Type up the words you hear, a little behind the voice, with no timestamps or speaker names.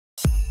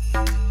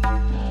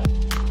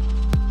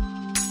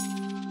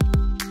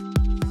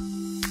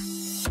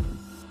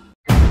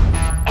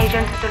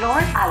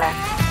Dolores Allen.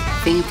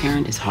 Being a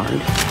parent is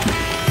hard.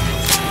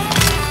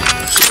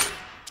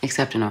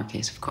 Except in our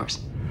case, of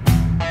course.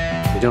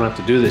 You don't have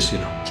to do this, you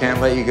know.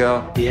 Can't let you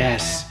go.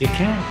 Yes, you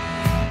can.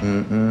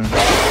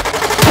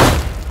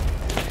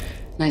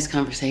 Nice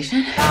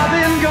conversation.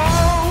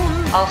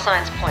 All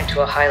signs point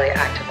to a highly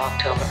active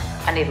October.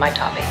 I need my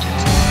top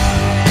agents.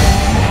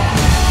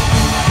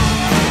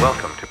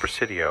 Welcome to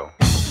Presidio.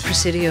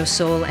 Presidio's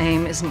sole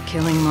aim isn't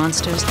killing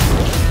monsters.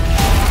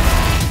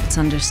 It's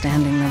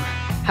understanding them.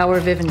 How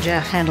are Viv and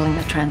Jeff handling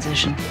the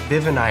transition?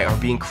 Viv and I are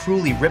being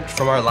cruelly ripped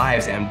from our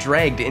lives and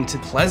dragged into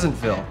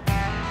Pleasantville.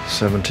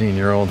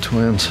 17-year-old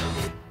twins.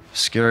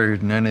 Scarier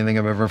than anything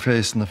I've ever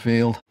faced in the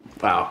field.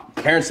 Wow,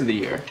 Parents of the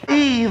Year.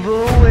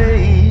 Evil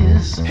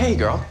ways. Hey,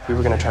 girl. We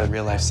were gonna try the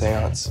real-life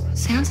seance.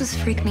 Seances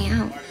freak me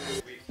out.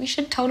 We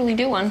should totally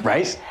do one.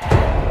 Right?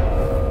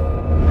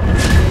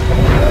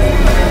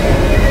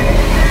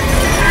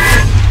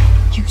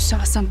 You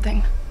saw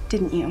something,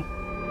 didn't you?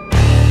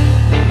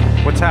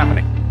 What's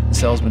happening? The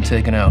cell's been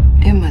taken out.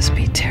 It must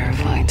be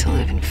terrifying to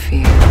live in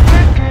fear.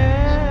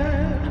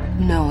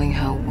 Knowing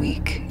how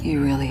weak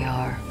you really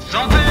are.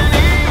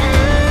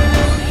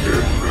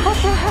 What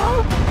the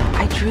hell?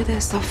 I drew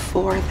this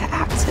before the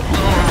accident.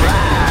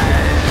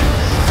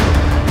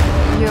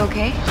 You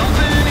okay?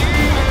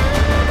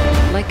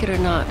 Like it or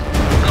not,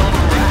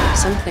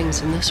 some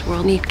things in this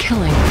world need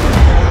killing.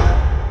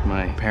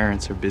 My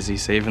parents are busy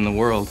saving the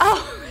world.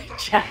 Oh,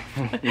 Jeff,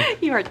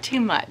 you are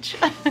too much.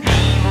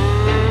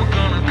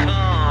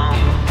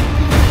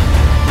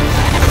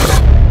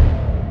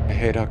 I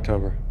hate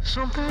October.